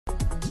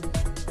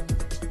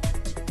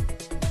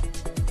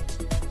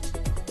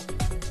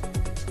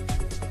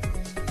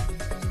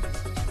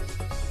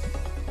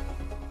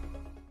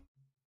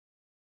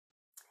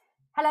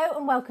Hello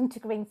and welcome to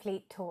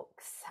GreenFleet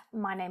Talks.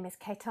 My name is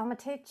Kate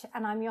Armitage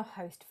and I'm your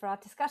host for our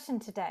discussion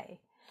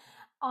today.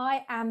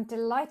 I am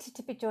delighted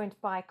to be joined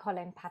by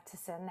Colin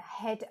Paterson,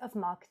 Head of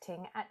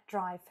Marketing at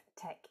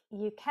DriveTech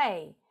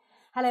UK.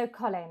 Hello,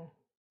 Colin.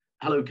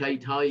 Hello,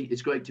 Kate. Hi.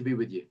 It's great to be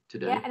with you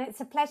today. Yeah, and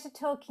it's a pleasure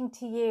talking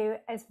to you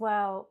as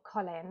well,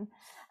 Colin.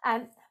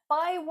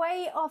 By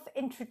way of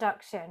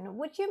introduction,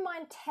 would you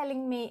mind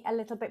telling me a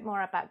little bit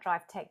more about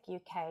DriveTech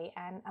UK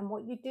and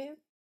what you do?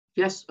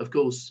 Yes, of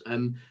course.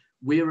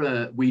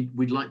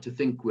 We'd like to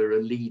think we're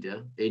a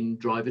leader in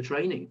driver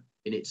training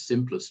in its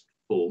simplest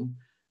form.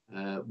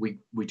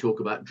 We talk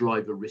about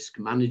driver risk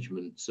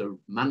management, so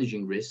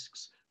managing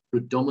risks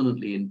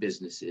predominantly in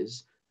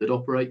businesses that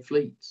operate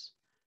fleets.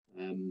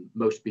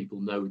 Most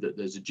people know that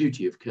there's a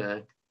duty of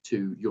care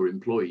to your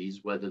employees,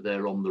 whether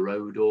they're on the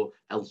road or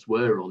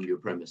elsewhere on your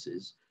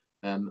premises.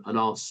 And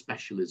our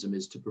specialism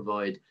is to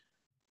provide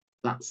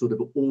that sort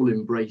of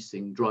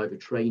all-embracing driver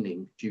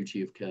training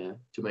duty of care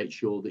to make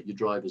sure that your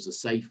drivers are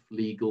safe,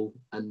 legal,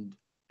 and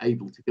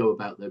able to go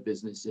about their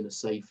business in a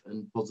safe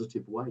and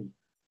positive way.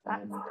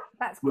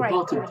 That's great.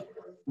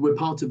 We're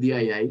part of the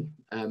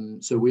AA,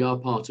 so we are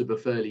part of a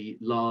fairly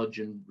large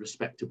and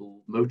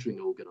respectable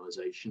motoring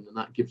organisation, and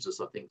that gives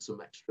us, I think,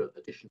 some extra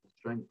additional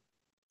strength.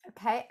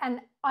 Okay,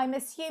 and I'm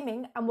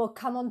assuming, and we'll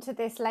come on to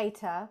this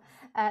later,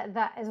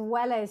 that as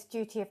well as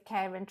duty of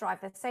care and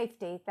driver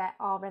safety, there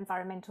are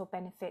environmental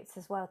benefits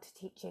as well to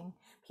teaching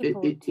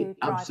people to drive.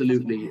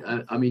 Absolutely.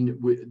 I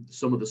mean,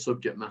 some of the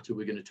subject matter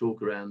we're going to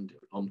talk around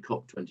on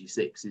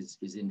COP26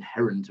 is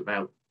inherent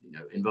about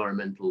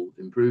environmental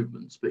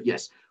improvements. But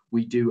yes,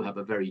 we do have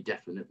a very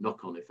definite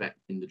knock-on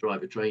effect in the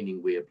driver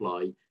training we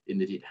apply, in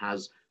that it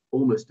has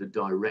almost a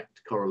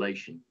direct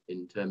correlation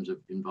in terms of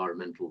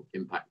environmental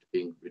impact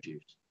being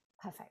reduced.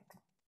 Perfect.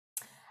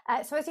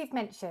 So as you've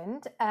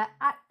mentioned,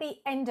 at the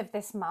end of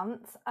this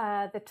month,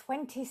 the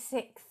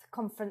 26th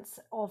conference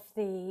of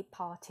the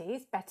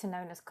parties, better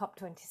known as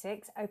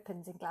COP26,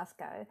 opens in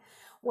Glasgow,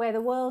 where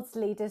the world's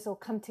leaders will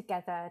come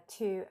together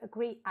to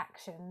agree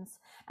actions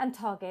and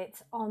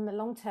targets on the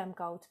long-term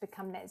goal to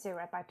become net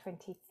zero by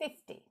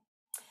 2050.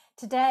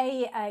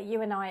 Today,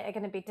 you and I are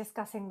going to be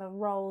discussing the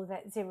role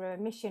that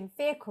zero-emission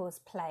vehicles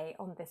play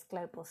on this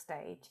global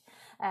stage,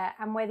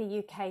 and where the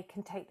UK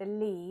can take the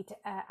lead,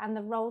 and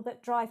the role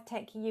that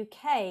DriveTech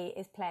UK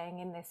is playing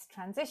in this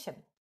transition.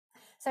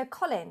 So,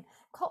 Colin,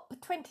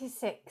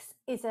 COP26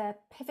 is a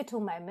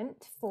pivotal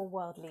moment for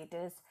world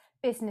leaders,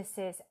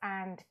 businesses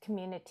and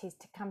communities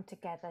to come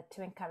together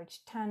to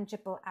encourage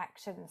tangible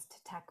actions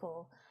to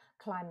tackle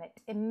climate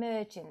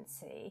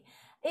emergency.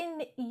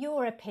 In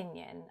your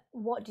opinion,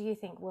 what do you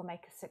think will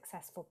make a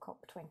successful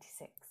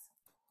COP26?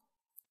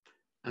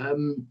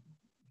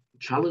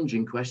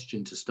 Challenging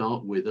question to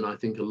start with, and I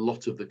think a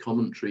lot of the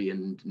commentary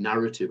and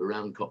narrative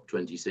around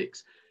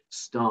COP26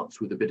 starts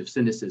with a bit of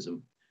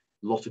cynicism.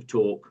 A lot of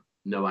talk,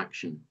 no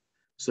action.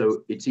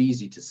 So it's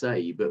easy to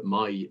say, but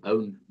my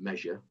own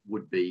measure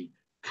would be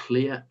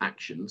clear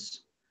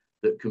actions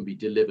that can be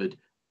delivered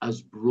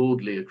as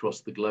broadly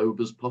across the globe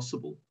as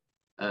possible.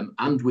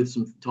 And with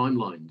some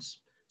timelines.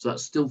 So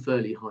that's still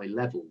fairly high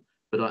level.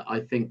 But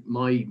I think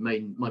my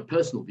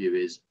personal view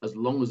is, as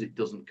long as it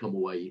doesn't come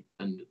away,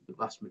 and the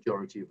vast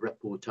majority of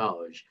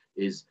reportage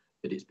is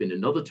that it's been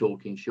another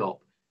talking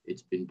shop,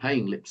 it's been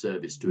paying lip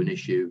service to an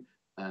issue,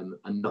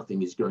 and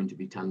nothing is going to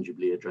be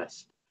tangibly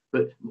addressed.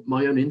 But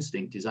my own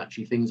instinct is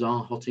actually things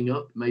are hotting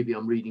up. Maybe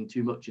I'm reading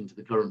too much into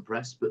the current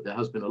press, but there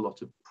has been a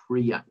lot of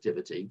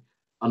pre-activity.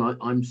 And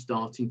I'm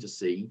starting to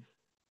see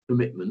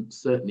commitment,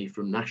 certainly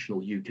from national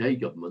UK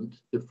government,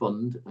 to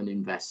fund and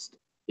invest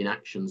in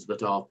actions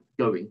that are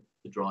going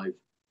to drive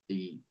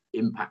the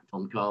impact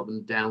on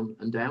carbon down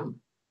and down.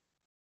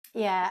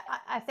 Yeah,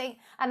 I think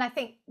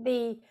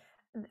the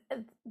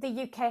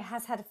UK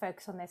has had a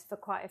focus on this for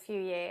quite a few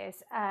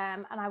years,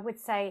 and I would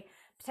say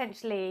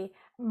potentially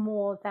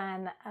more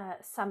than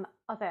some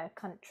other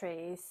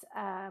countries.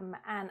 And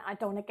I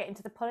don't want to get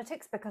into the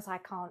politics because I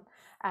can't,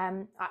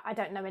 I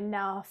don't know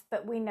enough,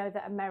 but we know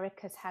that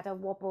America's had a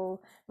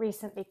wobble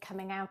recently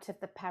coming out of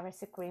the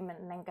Paris Agreement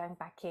and then going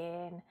back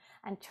in,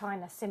 and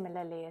China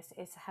similarly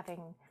is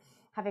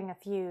having a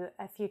few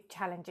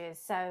challenges.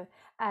 So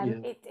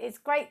it's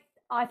great,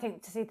 I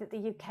think, to see that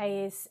the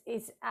UK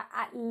is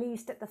at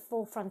least at the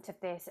forefront of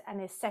this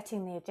and is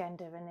setting the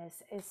agenda and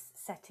is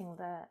setting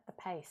the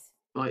pace.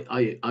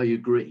 I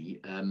agree,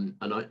 and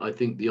I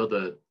think the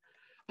other,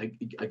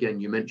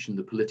 again, you mentioned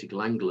the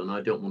political angle, and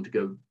I don't want to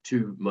go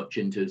too much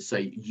into,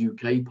 say,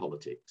 UK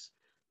politics,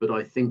 but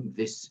I think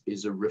this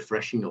is a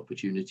refreshing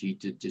opportunity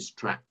to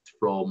distract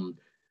from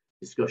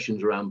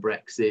discussions around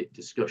Brexit,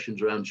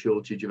 discussions around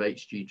shortage of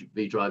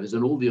HGV drivers,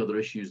 and all the other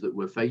issues that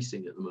we're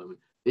facing at the moment.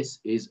 This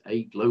is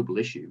a global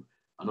issue,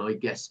 and I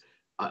guess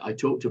I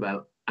talked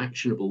about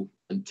actionable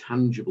and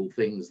tangible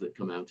things that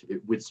come out of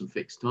it with some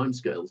fixed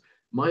timescales.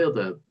 My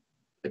other,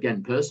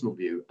 again, personal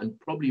view, and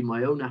probably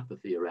my own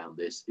apathy around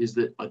this, is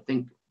that I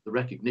think the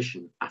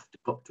recognition after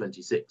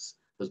COP26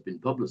 has been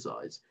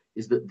publicised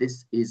is that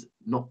this is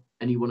not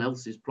anyone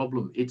else's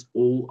problem. It's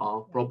all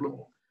our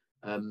problem.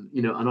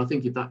 You know, and I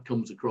think if that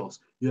comes across,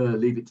 yeah,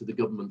 leave it to the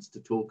governments to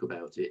talk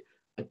about it,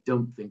 I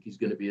don't think is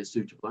going to be a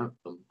suitable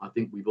outcome. I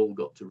think we've all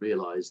got to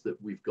realise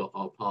that we've got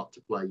our part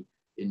to play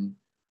in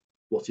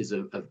what is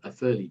a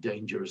fairly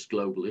dangerous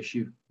global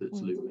issue that's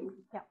looming.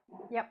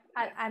 Yep.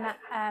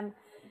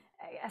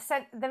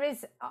 There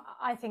is,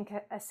 I think,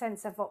 a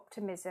sense of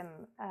optimism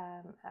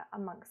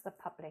amongst the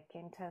public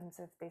in terms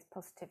of these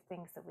positive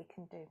things that we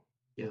can do.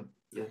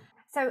 Yeah.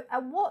 So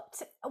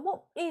what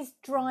is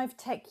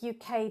DriveTech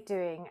UK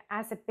doing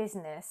as a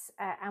business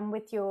and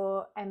with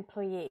your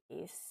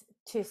employees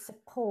to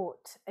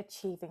support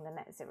achieving the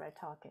net zero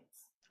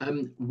targets?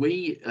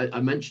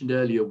 I mentioned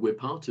earlier, we're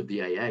part of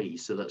the AA,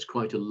 so that's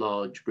quite a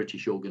large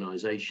British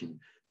organisation.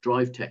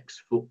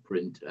 DriveTech's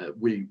footprint,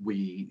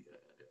 we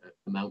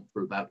amount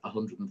for about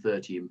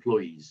 130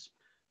 employees.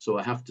 So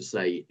I have to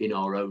say, in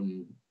our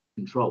own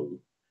control,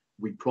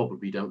 we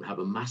probably don't have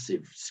a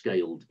massive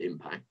scaled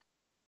impact.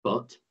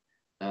 But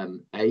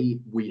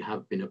we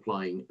have been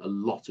applying a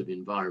lot of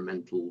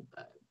environmental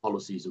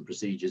policies and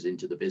procedures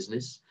into the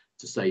business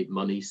to save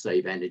money,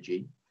 save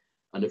energy.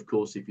 And of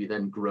course, if you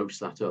then gross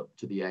that up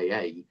to the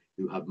AA,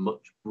 who have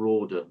much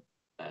broader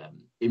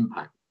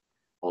impact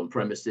on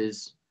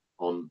premises,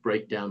 on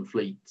breakdown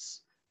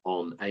fleets,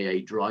 on AA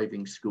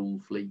driving school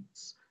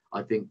fleets,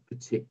 I think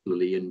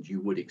particularly, and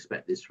you would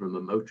expect this from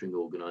a motoring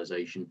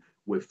organisation,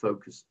 we're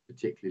focused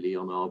particularly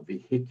on our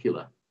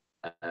vehicular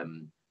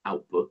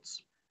outputs.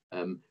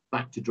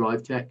 Back to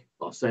DriveTech,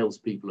 our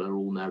salespeople are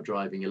all now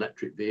driving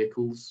electric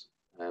vehicles.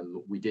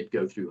 We did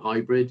go through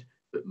hybrid,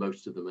 but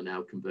most of them are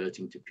now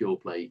converting to pure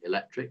play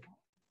electric.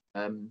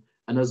 And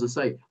as I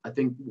say, I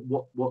think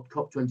what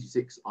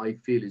COP26 I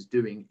feel is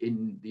doing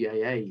in the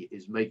AA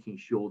is making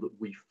sure that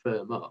we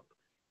firm up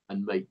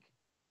and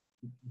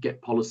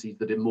get policies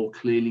that are more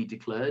clearly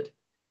declared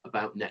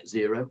about net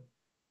zero.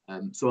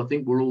 So I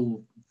think we're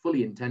all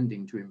fully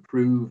intending to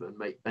improve and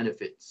make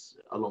benefits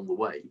along the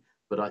way.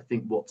 But I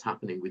think what's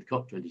happening with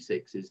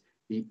COP26 is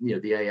the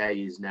AA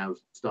is now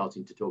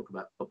starting to talk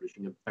about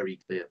publishing a very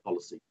clear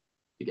policy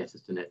to get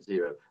us to net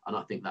zero. And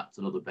I think that's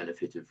another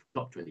benefit of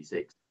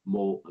COP26.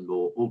 More and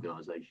more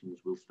organisations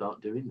will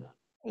start doing that.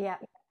 Yeah,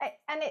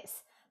 and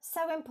it's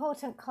so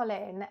important,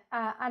 Colin.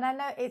 And I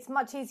know it's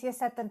much easier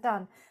said than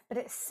done, but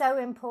it's so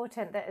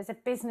important that as a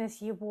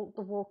business, you walk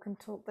the walk and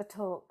talk the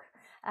talk.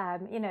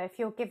 You know, if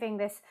you're giving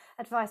this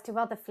advice to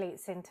other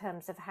fleets in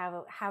terms of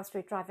how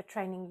through driver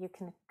training you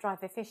can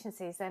drive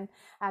efficiencies, and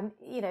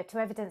you know, to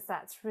evidence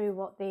that through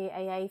what the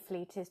AA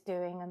fleet is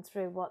doing and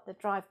through what the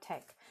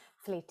DriveTech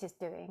fleet is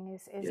doing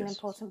is yes. An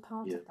important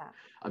part of that.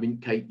 I mean,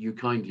 Kate, you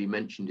kindly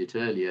mentioned it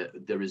earlier.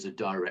 There is a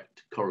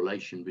direct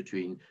correlation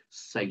between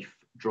safe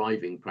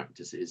driving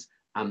practices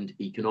and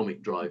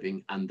economic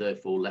driving, and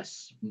therefore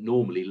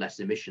normally less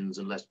emissions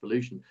and less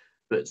pollution.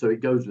 But so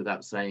it goes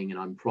without saying, and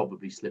I'm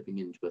probably slipping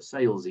into a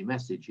salesy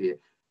message here,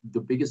 the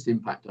biggest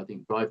impact I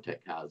think DriveTech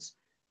has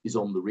is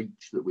on the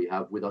reach that we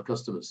have with our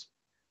customers.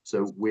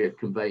 So we're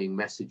conveying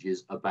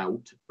messages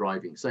about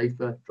driving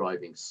safer,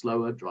 driving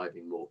slower,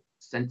 driving more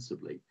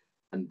sensibly,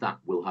 and that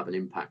will have an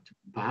impact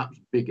perhaps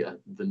bigger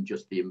than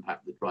just the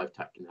impact that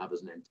DriveTech can have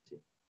as an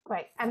entity.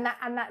 Great, and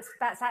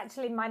that's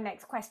actually my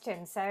next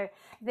question. So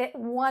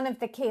one of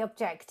the key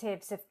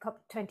objectives of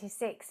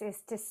COP26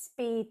 is to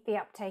speed the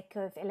uptake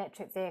of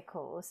electric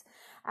vehicles.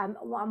 And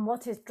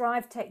what is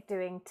DriveTech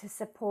doing to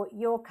support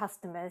your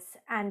customers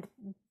and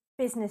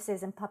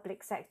businesses and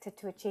public sector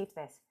to achieve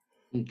this?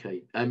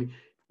 Okay,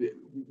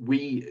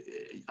 we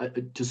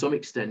to some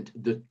extent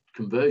the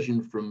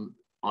conversion from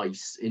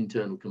ICE,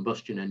 internal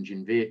combustion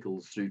engine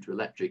vehicles, through to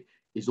electric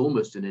is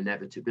almost an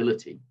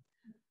inevitability.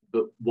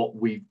 But what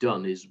we've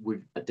done is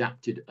we've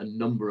adapted a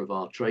number of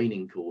our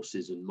training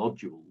courses and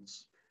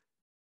modules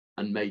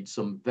and made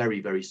some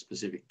very, very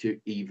specific to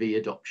EV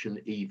adoption,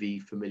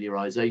 EV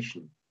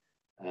familiarization.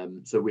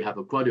 So we have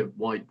quite a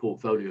wide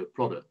portfolio of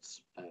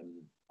products,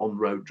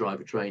 on-road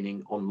driver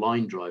training,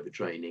 online driver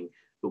training.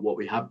 But what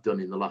we have done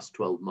in the last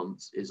 12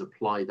 months is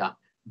apply that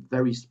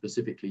very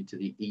specifically to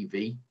the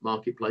EV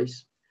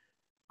marketplace,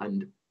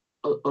 and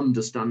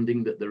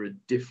understanding that there are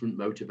different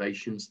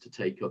motivations to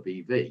take up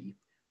EV.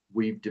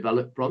 We've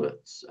developed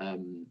products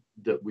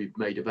that we've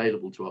made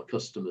available to our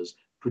customers,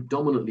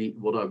 predominantly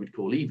what I would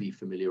call EV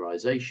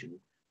familiarization,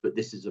 but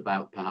this is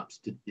about perhaps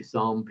to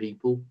disarm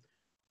people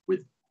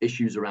with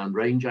issues around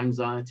range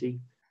anxiety,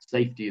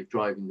 safety of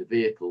driving the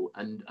vehicle,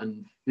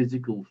 and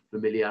physical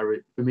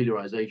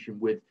familiarization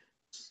with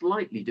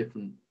slightly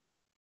different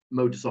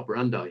modus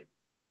operandi,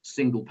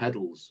 single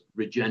pedals,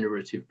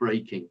 regenerative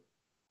braking,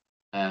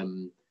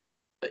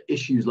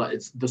 issues like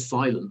it's the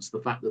silence, the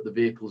fact that the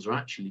vehicles are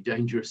actually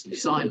dangerously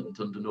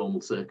silent under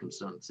normal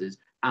circumstances,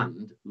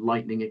 and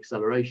lightning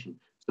acceleration.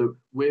 So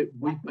we've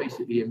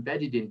basically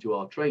embedded into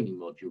our training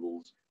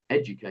modules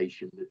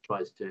education that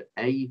tries to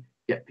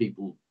get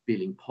people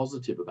feeling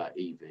positive about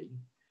EV,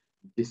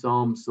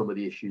 disarm some of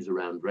the issues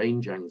around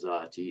range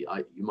anxiety.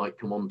 You might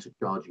come on to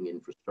charging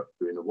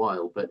infrastructure in a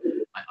while, but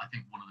I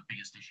think one of the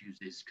biggest issues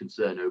is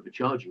concern over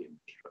charging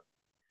infrastructure.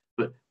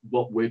 But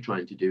what we're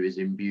trying to do is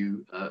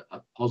imbue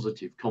a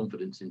positive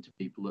confidence into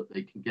people that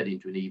they can get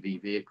into an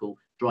EV vehicle,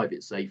 drive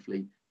it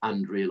safely,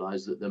 and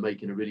realise that they're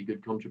making a really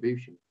good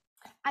contribution.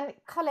 And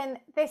Colin,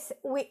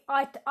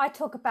 I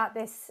talk about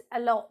this a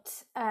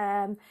lot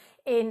in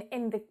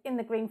the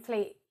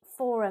GreenFleet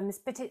forums,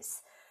 but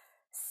it's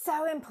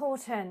so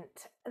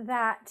important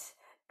that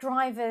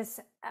drivers,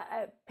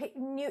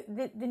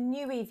 the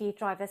new EV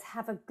drivers,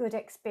 have a good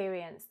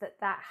experience,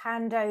 that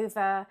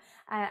handover,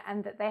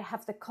 and that they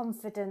have the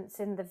confidence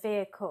in the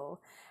vehicle,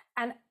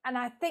 and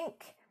I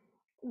think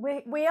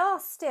we are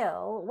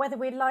still, whether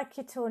we like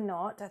it or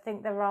not, I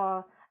think there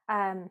are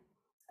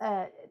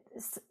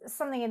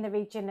something in the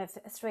region of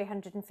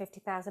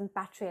 350,000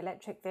 battery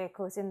electric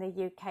vehicles in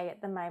the UK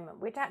at the moment,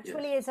 which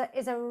actually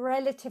is a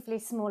relatively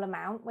small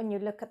amount when you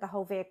look at the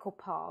whole vehicle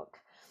park.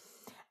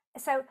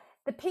 So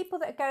the people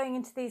that are going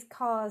into these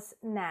cars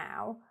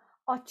now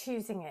are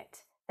choosing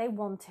it. They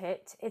want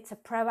it. It's a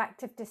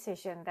proactive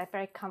decision. They're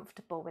very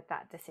comfortable with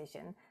that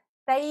decision.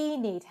 They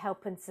need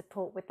help and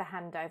support with the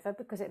handover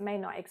because it may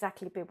not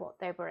exactly be what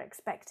they were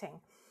expecting.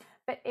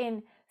 But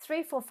in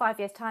 3, 4, 5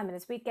 years' time, and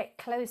as we get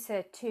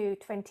closer to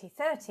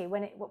 2030,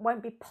 when it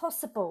won't be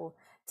possible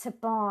to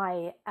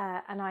buy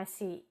an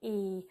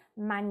ICE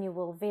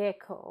manual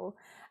vehicle,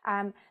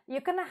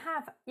 you're going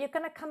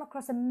to come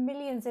across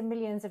millions and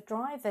millions of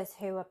drivers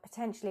who are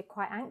potentially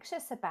quite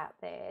anxious about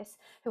this,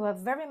 who are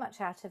very much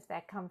out of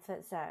their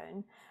comfort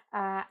zone,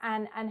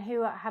 and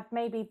who have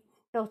maybe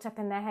built up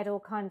in their head all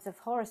kinds of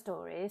horror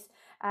stories,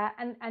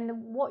 and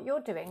what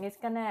you're doing is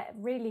going to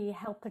really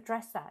help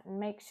address that and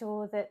make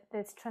sure that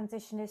this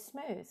transition is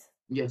smooth.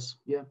 Yes,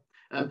 yeah.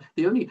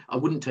 I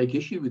wouldn't take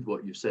issue with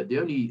what you've said. The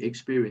only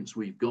experience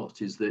we've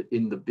got is that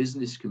in the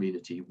business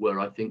community,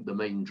 where I think the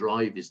main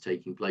drive is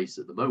taking place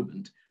at the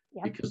moment,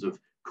 because of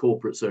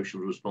corporate social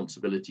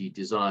responsibility,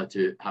 desire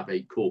to have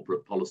a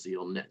corporate policy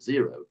on net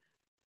zero,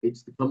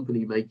 it's the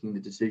company making the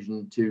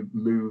decision to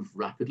move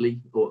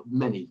rapidly, or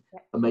many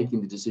are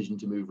making the decision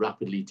to move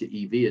rapidly to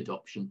EV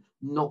adoption,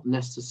 not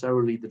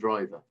necessarily the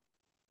driver.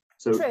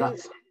 So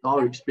that's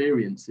our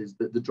experience, is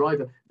that the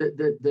driver,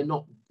 they're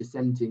not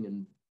dissenting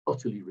and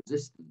utterly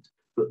resistant,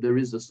 but there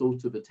is a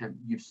sort of attempt.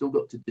 You've still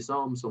got to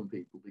disarm some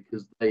people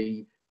because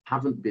they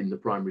haven't been the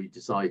primary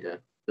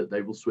decider that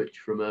they will switch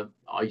from an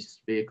ICE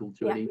vehicle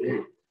to an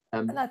EV.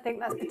 And I think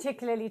that's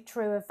particularly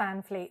true of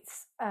van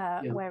fleets,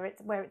 where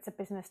it's a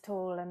business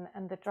tool,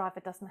 and the driver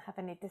doesn't have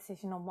any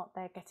decision on what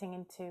they're getting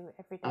into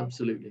every day.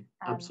 Absolutely,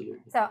 absolutely.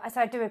 So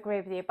I do agree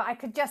with you, but I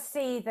could just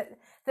see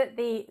that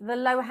the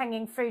low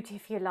hanging fruit,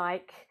 if you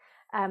like,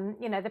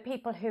 the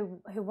people who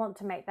want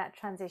to make that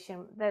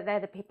transition, they're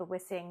the people we're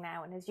seeing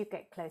now. And as you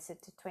get closer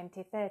to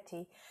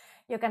 2030,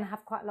 you're going to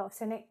have quite a lot of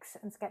cynics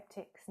and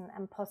skeptics,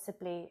 and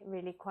possibly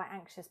really quite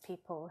anxious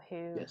people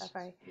who are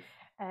very,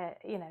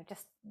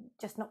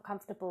 just not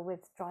comfortable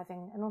with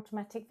driving an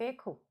automatic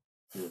vehicle.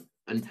 Yeah.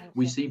 And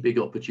we see big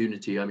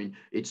opportunity. I mean,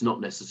 it's not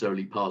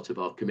necessarily part of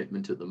our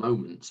commitment at the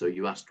moment. So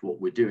you asked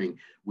what we're doing.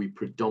 We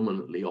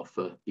predominantly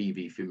offer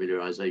EV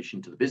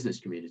familiarization to the business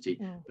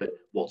community, but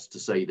what's to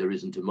say there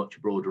isn't a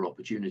much broader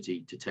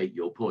opportunity, to take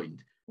your point,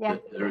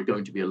 that there are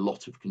going to be a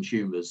lot of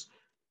consumers,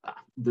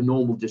 the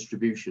normal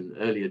distribution,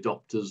 early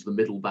adopters, the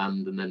middle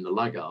band, and then the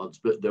laggards,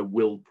 but there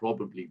will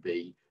probably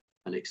be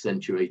an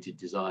accentuated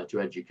desire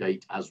to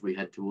educate as we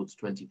head towards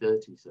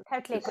 2030. So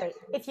totally agree.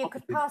 If you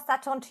could pass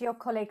that on to your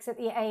colleagues at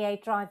the AA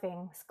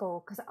driving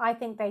school, because I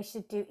think they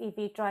should do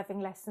EV driving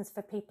lessons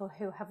for people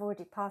who have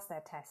already passed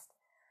their test.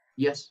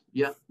 Yes,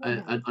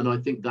 and I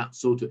think that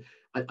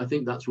I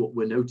think that's what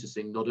we're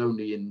noticing, not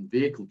only in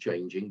vehicle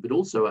changing, but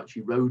also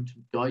actually road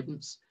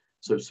guidance.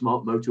 So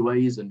smart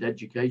motorways and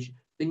education,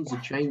 things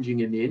are changing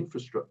in the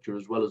infrastructure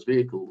as well as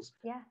vehicles.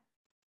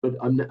 But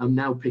I'm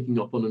now picking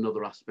up on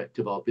another aspect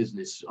of our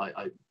business.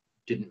 I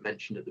didn't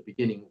mention at the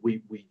beginning,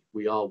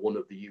 we are one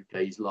of the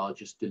UK's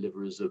largest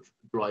deliverers of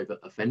driver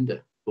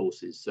offender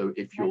courses. So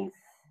if you're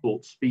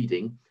caught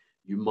speeding,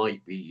 you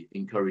might be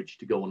encouraged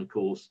to go on a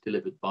course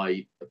delivered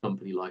by a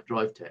company like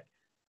DriveTech.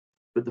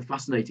 But the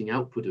fascinating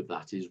output of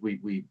that is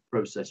we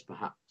process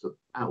perhaps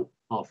about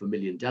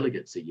 500,000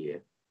 delegates a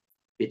year.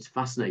 It's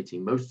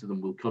fascinating. Most of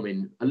them will come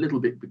in a little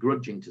bit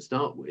begrudging to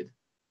start with,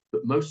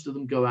 but most of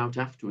them go out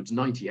afterwards.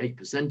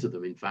 98% of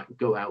them, in fact,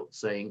 go out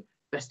saying,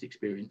 best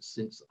experience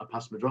since I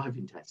passed my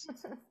driving test.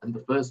 And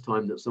the first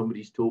time that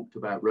somebody's talked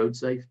about road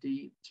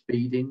safety,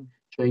 speeding,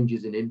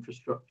 changes in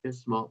infrastructure,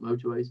 smart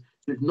motorways.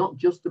 So it's not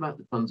just about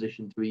the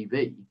transition to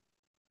EV,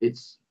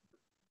 it's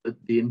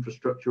the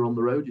infrastructure on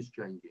the road is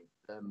changing.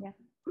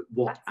 But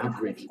what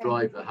average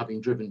driver,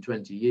 having driven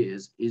 20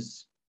 years,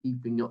 is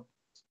keeping up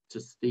to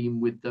steam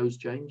with those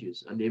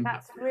changes and the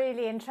impact? That's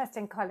really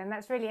interesting, Colin.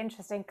 That's really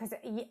interesting, because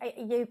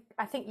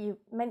I think you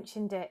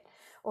mentioned it,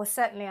 or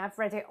certainly I've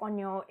read it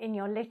in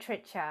your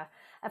literature.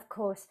 Of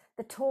course,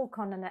 the torque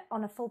on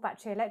a full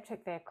battery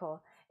electric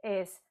vehicle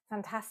is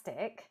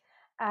fantastic.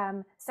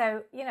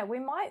 So we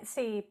might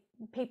see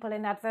people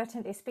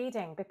inadvertently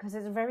speeding because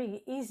it's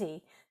very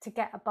easy to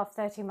get above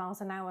 30 miles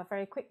an hour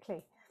very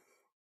quickly.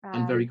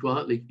 And very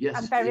quietly, yes.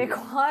 And very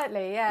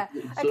quietly, yeah.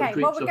 It sort of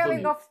Okay, well, creeps up on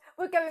you.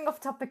 we're going off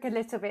topic a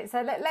little bit.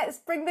 So let's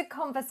bring the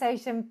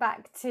conversation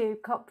back to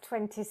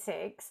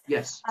COP26.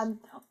 Yes.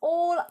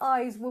 All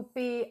eyes will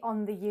be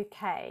on the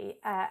UK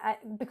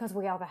because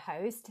we are the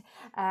host,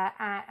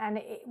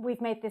 and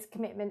we've made this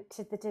commitment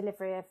to the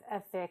delivery of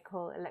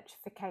vehicle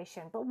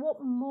electrification. But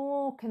what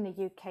more can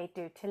the UK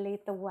do to lead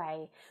the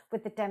way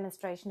with the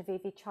demonstration of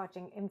EV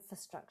charging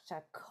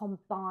infrastructure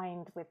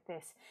combined with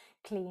this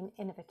clean,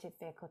 innovative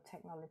vehicle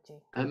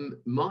technology?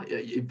 My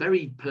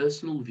very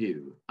personal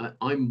view,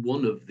 I'm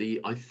one of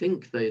the, I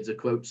think there's a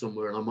quote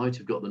somewhere, and I might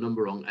have got the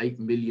number wrong, 8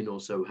 million or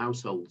so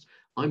households.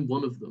 I'm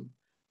one of them.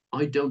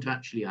 I don't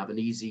actually have an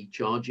easy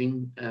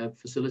charging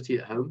facility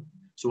at home,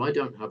 so I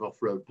don't have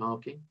off-road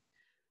parking.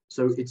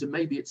 So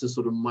maybe it's a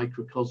sort of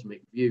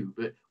microcosmic view,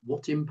 but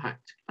what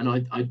impact, and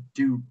I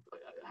do,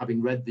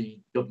 having read the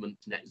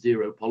government's net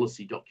zero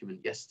policy document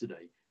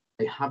yesterday,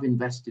 they have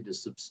invested a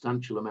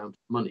substantial amount of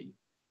money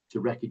to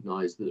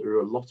recognize that there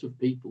are a lot of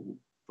people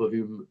for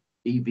whom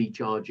EV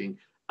charging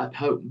at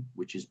home,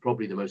 which is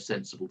probably the most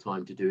sensible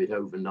time to do it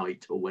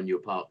overnight or when you're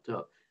parked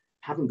up,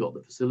 haven't got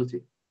the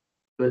facility.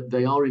 But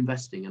they are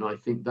investing, and I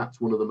think that's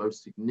one of the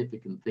most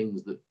significant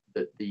things that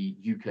the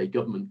UK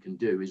government can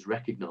do is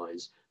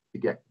recognize to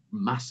get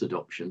mass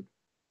adoption.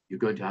 You're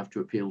going to have to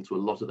appeal to a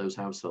lot of those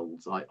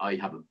households. I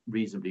have a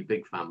reasonably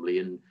big family,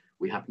 and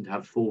we happen to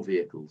have 4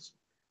 vehicles,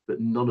 but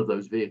none of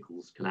those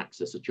vehicles can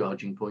access a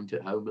charging point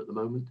at home at the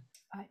moment.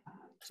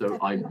 So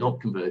I'm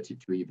not converted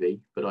to EV,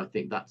 but I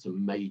think that's a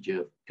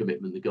major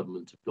commitment the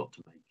government have got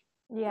to make.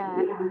 Yeah.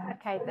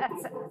 Okay.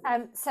 That's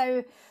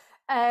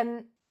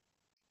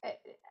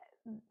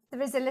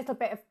there is a little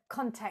bit of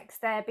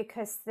context there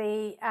because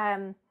the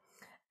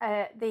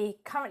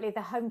currently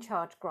the home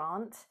charge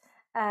grant,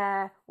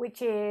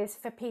 which is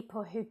for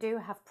people who do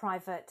have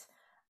private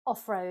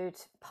off-road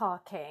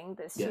parking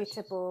that's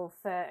suitable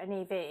for an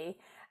EV,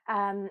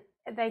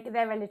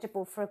 they're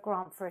eligible for a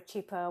grant for a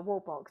cheaper wall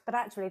box, but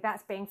actually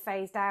that's being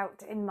phased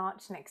out in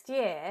March next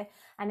year,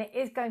 and it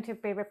is going to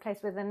be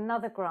replaced with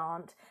another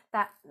grant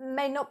that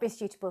may not be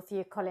suitable for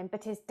you, Colin,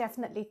 but is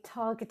definitely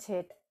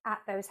targeted at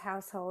those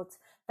households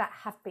that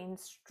have been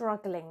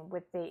struggling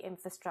with the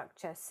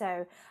infrastructure.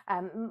 So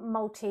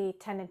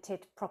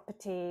multi-tenanted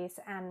properties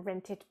and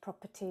rented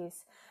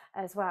properties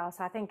as well.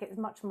 So I think it's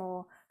much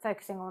more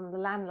focusing on the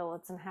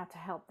landlords and how to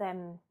help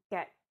them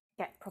get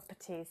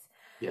properties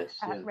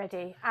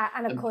ready.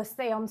 And of course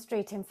the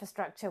on-street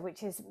infrastructure,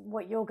 which is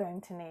what you're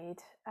going to need.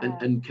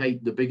 And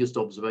Kate, the biggest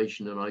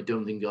observation, and I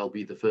don't think I'll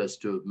be the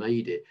first to have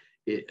made it,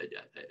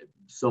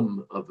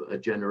 some of a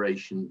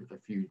generation a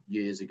few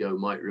years ago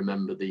might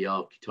remember the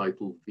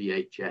archetypal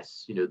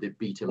VHS, the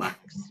Betamax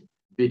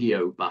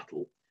video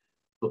battle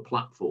for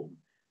platform.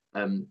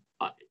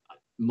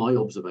 My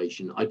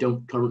observation, I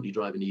don't currently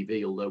drive an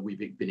EV, although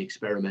we've been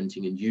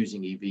experimenting and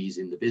using EVs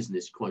in the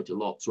business quite a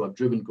lot. So I've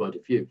driven quite a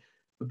few.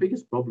 The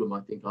biggest problem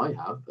I think I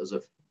have as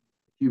a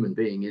human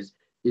being is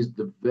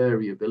the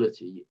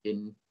variability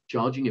in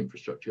charging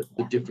infrastructure,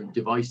 the different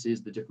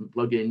devices, the different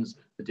plugins,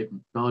 the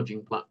different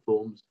charging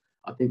platforms.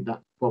 I think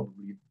that's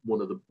probably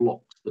one of the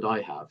blocks that I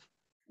have.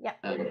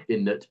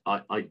 In that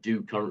I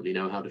do currently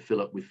know how to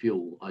fill up with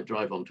fuel. I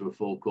drive onto a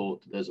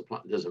forecourt, there's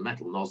a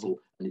metal nozzle,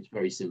 and it's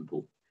very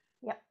simple.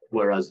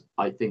 Whereas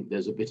I think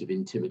there's a bit of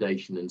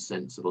intimidation and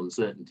sense of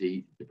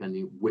uncertainty,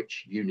 depending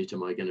which unit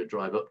am I going to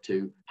drive up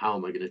to, how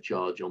am I going to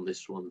charge on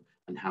this one,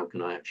 and how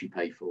can I actually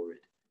pay for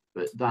it.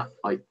 But that,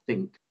 I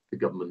think, the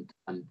government,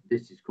 and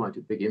this is quite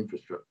a big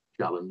infrastructure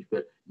challenge,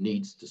 but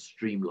needs to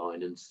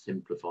streamline and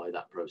simplify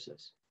that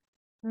process.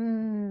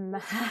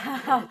 But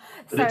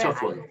a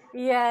tough one.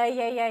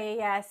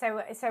 Yeah.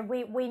 So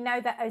we know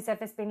that OZEV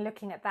has been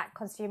looking at that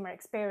consumer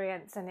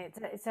experience, and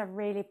it's a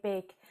really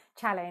big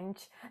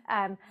challenge.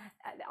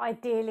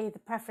 Ideally, the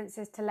preference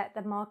is to let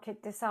the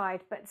market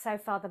decide, but so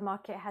far the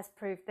market has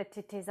proved that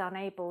it is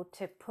unable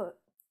to put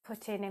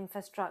in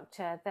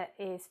infrastructure that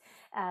is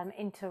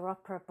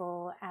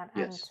interoperable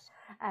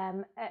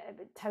and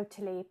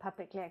totally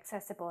publicly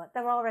accessible.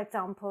 There are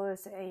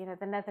examples,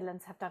 the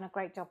Netherlands have done a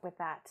great job with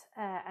that,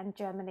 and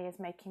Germany is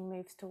making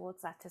moves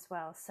towards that as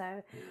well.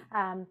 So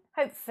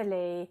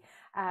hopefully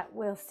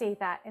we'll see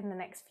that in the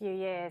next few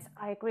years.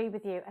 I agree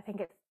with you. I think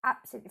it's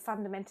absolutely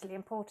fundamentally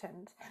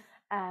important.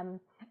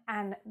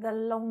 And the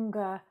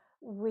longer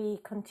we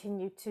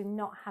continue to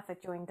not have a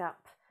joined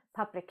up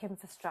public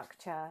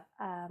infrastructure,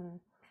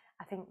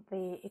 I think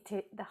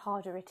the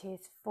harder it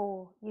is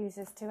for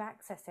users to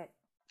access it.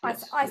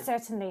 I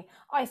certainly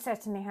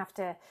have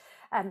to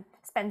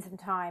spend some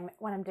time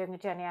when I'm doing a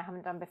journey I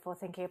haven't done before,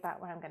 thinking about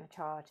when I'm going to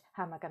charge,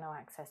 how am I going to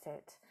access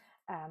it,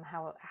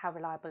 how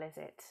reliable is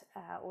it,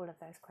 all of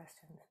those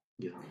questions.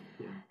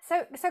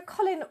 So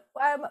Colin,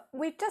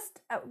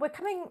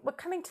 we're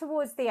coming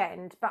towards the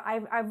end, but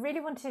I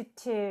really wanted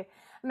to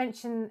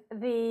mention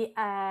the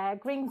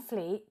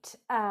GreenFleet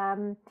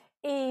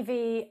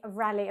EV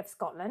Rally of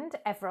Scotland,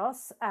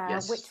 EVROS,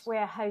 which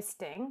we're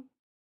hosting.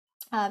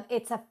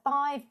 It's a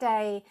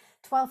 5-day,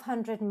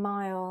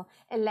 1,200-mile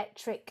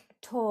electric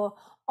tour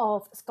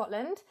of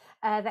Scotland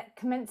that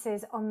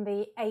commences on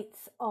the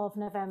 8th of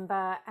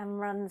November and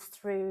runs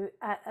through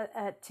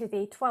to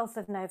the 12th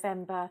of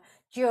November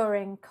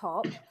during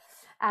COP.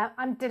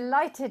 I'm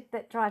delighted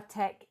that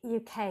DriveTech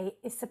UK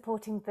is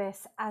supporting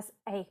this as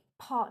a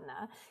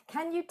partner.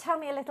 Can you tell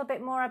me a little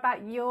bit more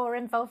about your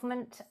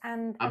involvement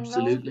and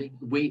Absolutely.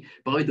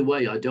 By the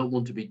way, I don't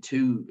want to be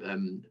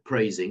too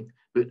praising,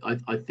 but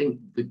I think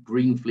the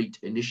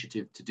GreenFleet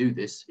initiative to do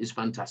this is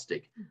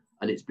fantastic.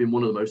 And it's been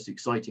one of the most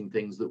exciting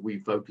things that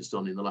we've focused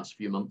on in the last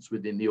few months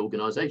within the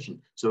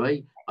organisation. So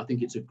I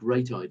think it's a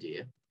great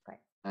idea.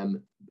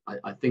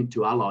 I think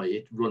to ally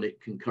it, run it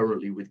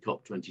concurrently with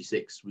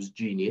COP26 was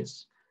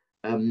genius.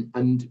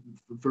 And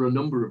for a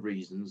number of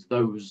reasons,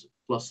 those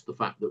plus the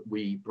fact that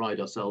we pride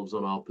ourselves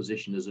on our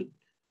position as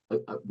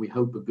we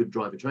hope a good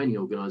driver training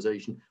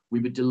organisation,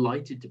 we were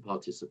delighted to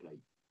participate.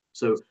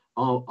 So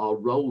our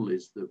role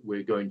is that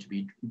we're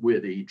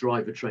the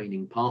driver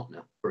training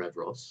partner for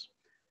EVROS.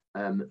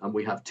 And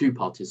we have 2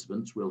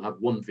 participants. We'll have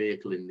 1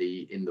 vehicle in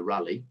the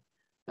rally,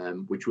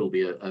 which will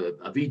be a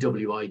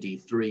VW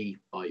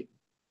ID3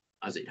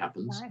 as it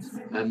happens.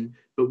 Nice.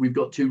 But we've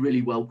got 2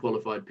 really well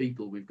qualified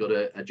people. We've got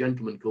a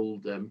gentleman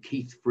called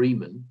Keith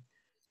Freeman,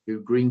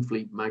 who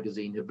GreenFleet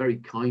magazine have very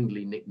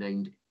kindly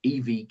nicknamed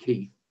EV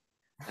Keith.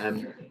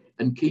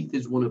 And Keith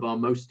is one of our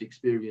most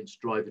experienced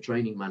driver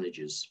training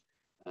managers.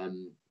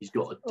 He's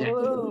got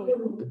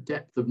a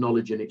depth of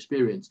knowledge and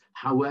experience.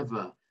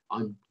 However,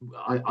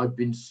 I've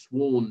been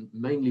sworn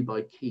mainly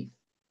by Keith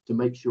to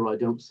make sure I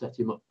don't set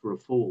him up for a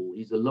fall.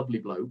 He's a lovely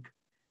bloke,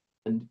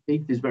 and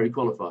Keith is very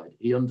qualified.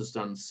 He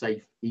understands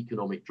safe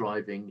economic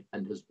driving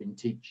and has been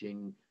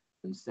teaching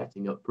and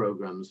setting up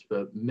programs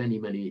for many,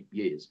 many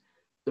years.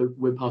 So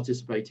we're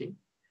participating,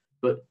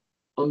 but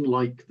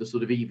unlike the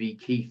sort of EV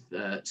Keith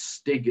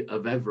Stig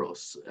of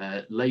EVROS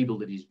label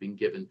that he's been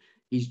given,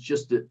 he's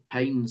just at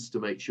pains to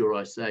make sure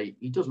I say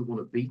he doesn't want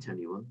to beat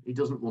anyone. He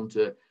doesn't want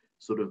to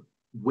sort of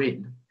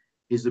win.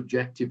 His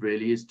objective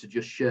really is to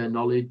just share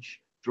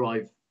knowledge,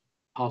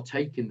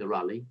 partake in the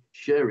rally,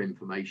 share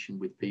information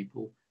with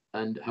people,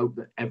 and hope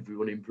that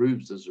everyone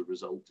improves as a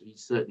result.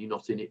 He's certainly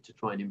not in it to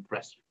try and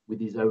impress with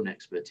his own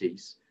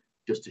expertise,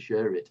 just to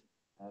share it.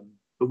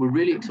 But we're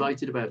really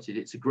excited about it.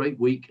 It's a great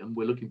week and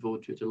we're looking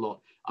forward to it a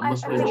lot. I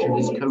must mention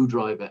his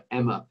co-driver,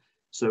 Emma.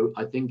 So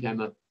I think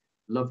Emma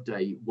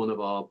Loveday, one of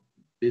our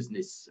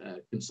business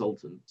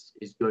consultants,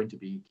 is going to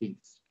be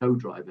Keith's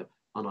co-driver.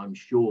 And I'm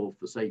sure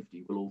for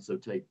safety will also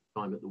take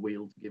time at the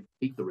wheel to give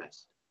Keith the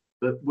rest.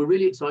 But we're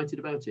really excited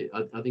about it.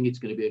 I think it's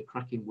going to be a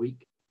cracking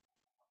week.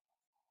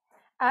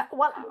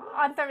 Well,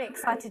 I'm very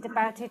excited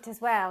about it as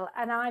well.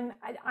 And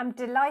I'm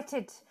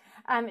delighted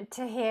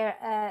to hear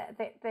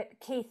that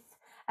Keith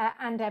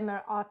and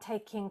Emma are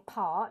taking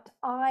part.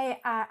 I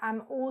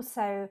am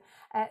also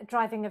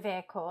driving a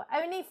vehicle,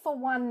 only for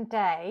 1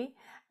 day.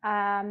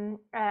 And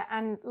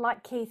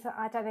like Keith,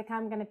 I don't think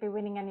I'm going to be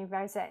winning any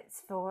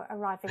rosettes for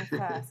arriving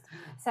first.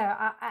 So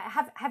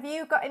have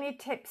you got any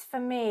tips for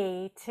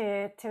me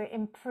to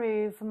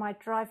improve my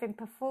driving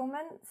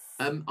performance?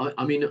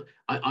 I mean,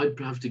 I'd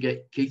have to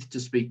get Keith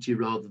to speak to you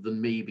rather than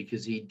me,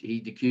 because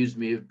he'd accused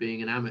me of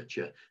being an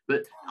amateur.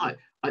 But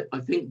I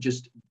think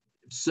just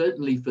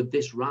certainly for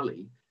this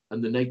rally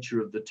and the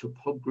nature of the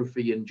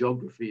topography and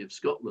geography of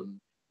Scotland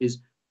is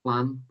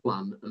plan,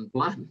 plan and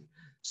plan.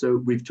 So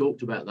we've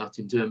talked about that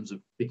in terms of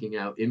picking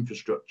out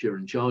infrastructure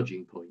and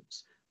charging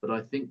points. But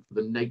I think for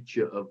the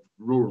nature of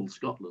rural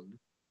Scotland,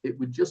 it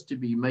would just to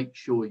be make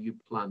sure you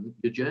plan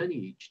your journey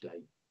each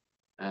day.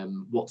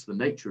 What's the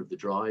nature of the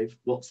drive?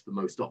 What's the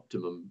most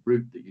optimum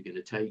route that you're going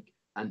to take?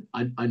 And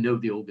I know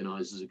the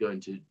organisers are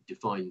going to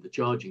define the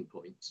charging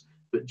points,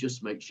 but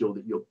just make sure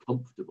that you're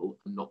comfortable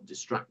and not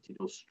distracted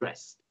or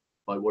stressed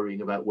by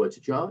worrying about where to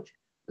charge,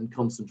 and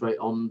concentrate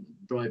on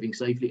driving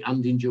safely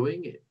and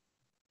enjoying it.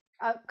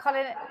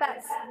 Colin,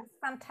 that's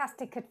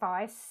fantastic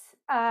advice.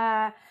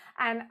 And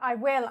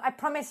I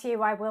promise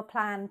you, I will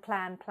plan.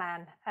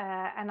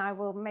 And I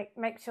will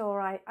make sure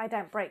I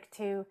don't brake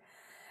too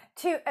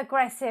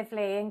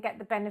aggressively and get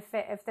the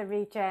benefit of the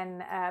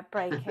regen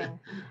braking.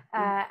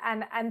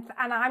 And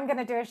I'm going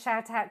to do a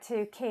shout out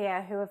to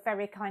Kia, who have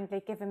very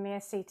kindly given me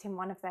a seat in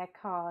one of their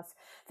cars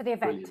for the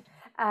event.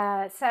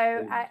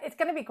 It's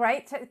going to be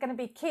great. So it's going to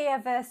be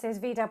Kia versus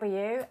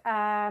VW.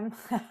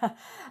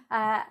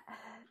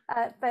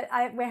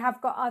 But we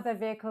have got other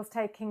vehicles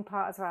taking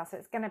part as well, so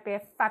it's going to be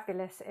a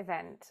fabulous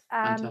event.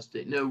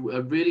 Fantastic. No,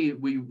 really,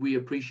 we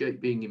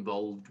appreciate being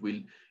involved.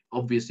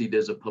 Obviously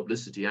there's a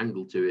publicity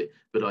angle to it,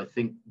 but I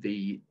think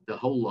the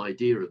whole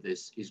idea of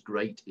this is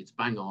great. It's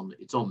bang on,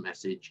 it's on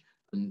message,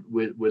 and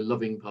we're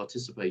loving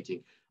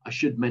participating. I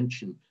should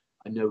mention,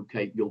 I know,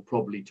 Kate, you'll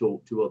probably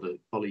talk to other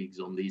colleagues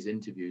on these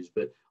interviews,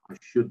 but I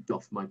should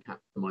doff my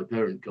cap to my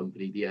parent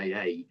company, the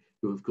AA,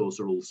 who of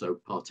course are also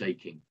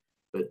partaking.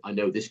 But I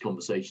know this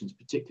conversation is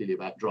particularly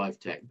about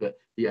DriveTech, but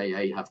the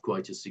AA have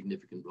quite a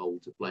significant role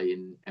to play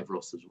in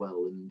EVROS as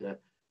well. And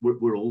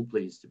we're all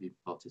pleased to be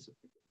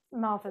participating.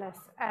 Marvellous.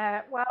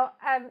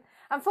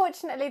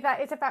 Unfortunately,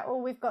 that is about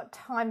all we've got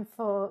time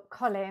for,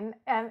 Colin.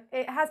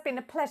 It has been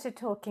a pleasure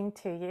talking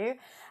to you.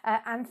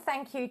 And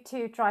thank you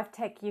to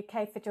DriveTech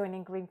UK for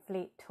joining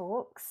GreenFleet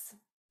Talks.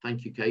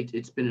 Thank you, Kate.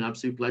 It's been an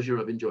absolute pleasure.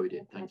 I've enjoyed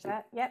it. Thank you.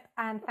 Yep.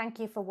 And thank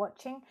you for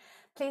watching.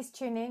 Please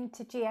tune in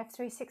to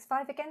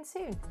GF365 again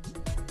soon.